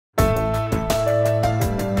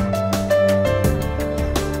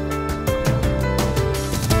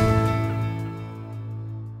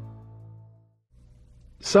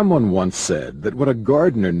Someone once said that what a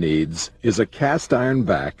gardener needs is a cast iron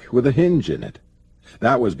back with a hinge in it.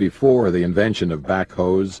 That was before the invention of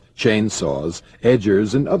backhoes, chainsaws,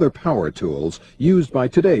 edgers, and other power tools used by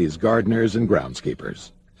today's gardeners and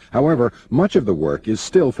groundskeepers. However, much of the work is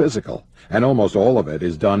still physical, and almost all of it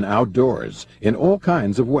is done outdoors, in all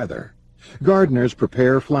kinds of weather. Gardeners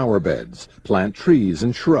prepare flower beds, plant trees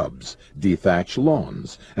and shrubs, dethatch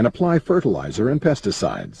lawns, and apply fertilizer and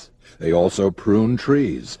pesticides. They also prune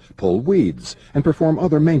trees, pull weeds, and perform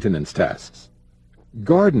other maintenance tasks.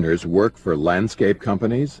 Gardeners work for landscape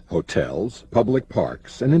companies, hotels, public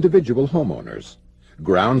parks, and individual homeowners.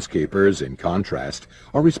 Groundskeepers, in contrast,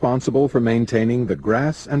 are responsible for maintaining the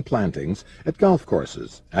grass and plantings at golf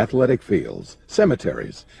courses, athletic fields,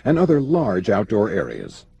 cemeteries, and other large outdoor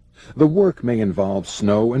areas. The work may involve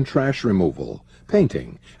snow and trash removal,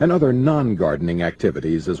 painting, and other non-gardening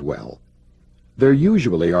activities as well. There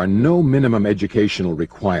usually are no minimum educational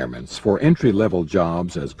requirements for entry-level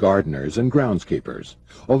jobs as gardeners and groundskeepers,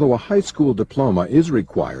 although a high school diploma is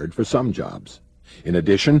required for some jobs. In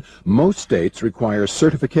addition, most states require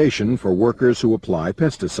certification for workers who apply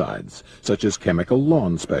pesticides, such as chemical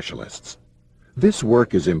lawn specialists. This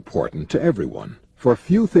work is important to everyone, for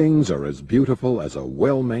few things are as beautiful as a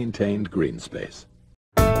well-maintained green space.